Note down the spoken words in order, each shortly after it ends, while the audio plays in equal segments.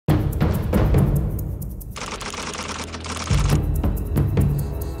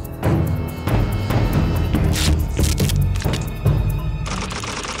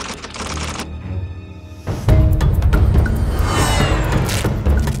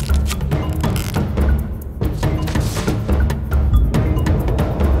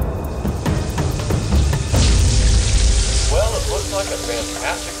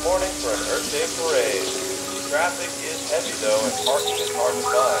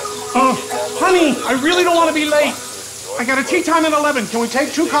Honey, I really don't want to be late. I got a tea time at 11. Can we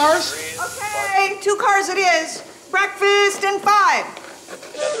take 2 cars? Okay, 2 cars it is. Breakfast in 5.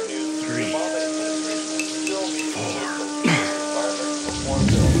 3, 4.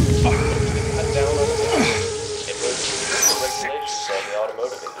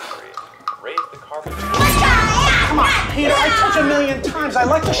 Come on, Peter, I told you a million times. I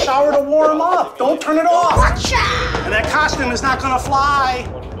like to shower to warm up. Don't turn it off. And that costume is not gonna fly.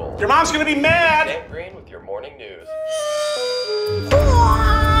 Your mom's gonna be mad. Dan Green with your morning news.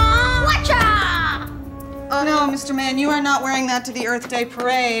 Oh no, Mr. Man, you are not wearing that to the Earth Day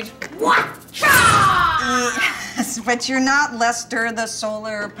parade. Yes, but you're not Lester, the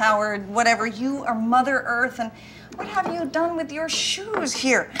solar-powered whatever. You are Mother Earth, and what have you done with your shoes?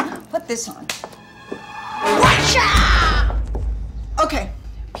 Here, put this on. Okay,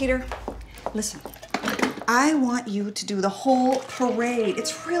 Peter, listen. I want you to do the whole parade.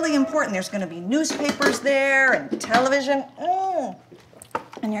 It's really important. There's gonna be newspapers there and television.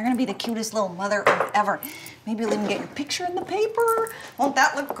 And you're gonna be the cutest little Mother Earth ever. Maybe you'll even get your picture in the paper. Won't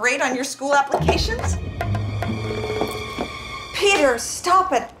that look great on your school applications? Peter,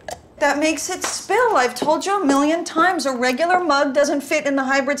 stop it. That makes it spill. I've told you a million times, a regular mug doesn't fit in the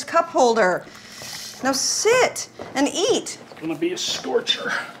Hybrid's cup holder. Now sit and eat. It's gonna be a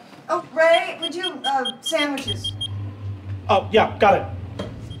scorcher. Oh, Ray, would you, sandwiches? Oh, yeah, got it.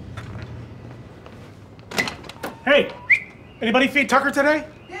 Hey, anybody feed Tucker today?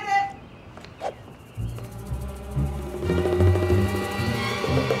 Did it.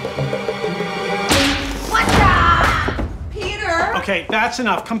 Peter! Okay, that's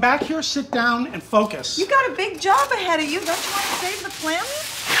enough. Come back here, sit down, and focus. You got a big job ahead of you. Don't you want to save the planet?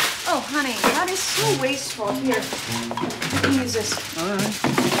 Oh, honey, that is so wasteful. Here, you can use this. All right.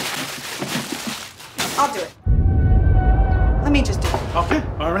 I'll do it. Let me just do it. Okay,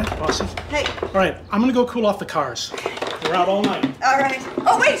 all right, bossy. Hey. All right, I'm gonna go cool off the cars. We're out all night. All right.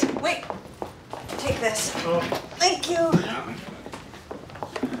 Oh, wait. Take this. Oh. Thank you. Yeah.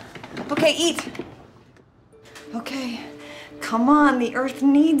 Okay, eat. Okay. Come on, the Earth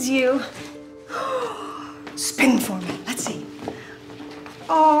needs you. Spin for me. Let's see.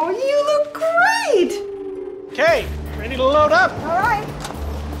 Oh, you look great. Okay, ready to load up. All right.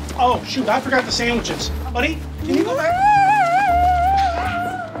 Oh, shoot, I forgot the sandwiches. Buddy, can you go back?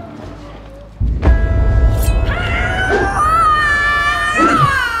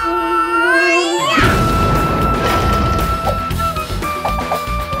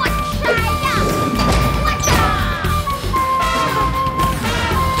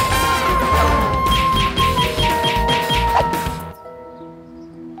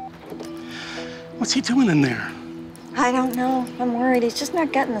 What's he doing in there? I don't know. I'm worried. He's just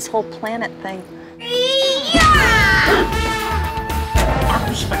not getting this whole planet thing. Our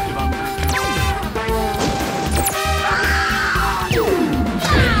perspective on that.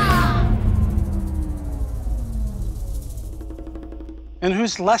 And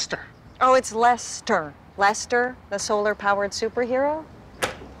who's Lester? Oh, it's Lester. Lester, the solar-powered superhero?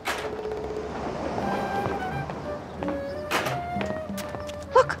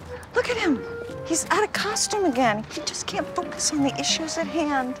 Look at him. He's out of costume again. He just can't focus on the issues at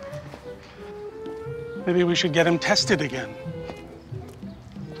hand. Maybe we should get him tested again.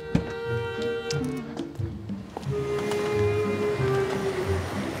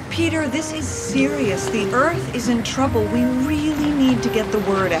 Peter, this is serious. The Earth is in trouble. We really need to get the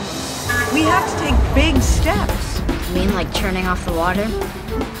word out. We have to take big steps. You mean like turning off the water?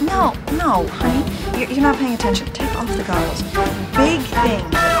 No, honey. You're not paying attention. Take off the goggles. Big things.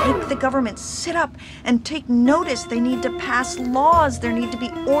 Make the government sit up and take notice. They need to pass laws. There need to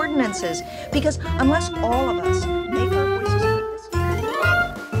be ordinances. Because unless all of us make our voices heard.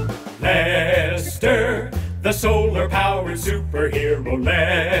 LESSTER, the solar-powered superhero.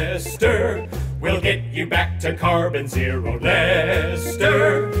 LESSTER will get you back to carbon zero.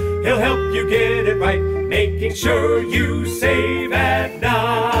 LESSTER, he'll help you get it right, making sure you save at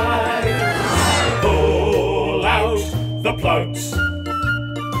night. Pull out the plugs.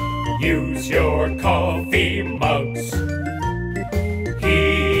 Use your coffee mugs.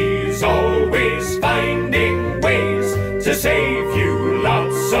 He's always finding ways to save you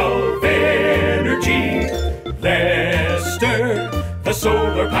lots of energy. LESSTER, the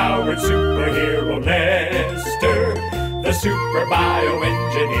solar-powered superhero. LESSTER, the super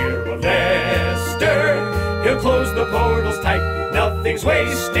bioengineer. LESSTER, he'll close the portals tight. Nothing's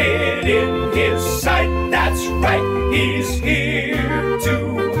wasted in his sight. That's right, he's here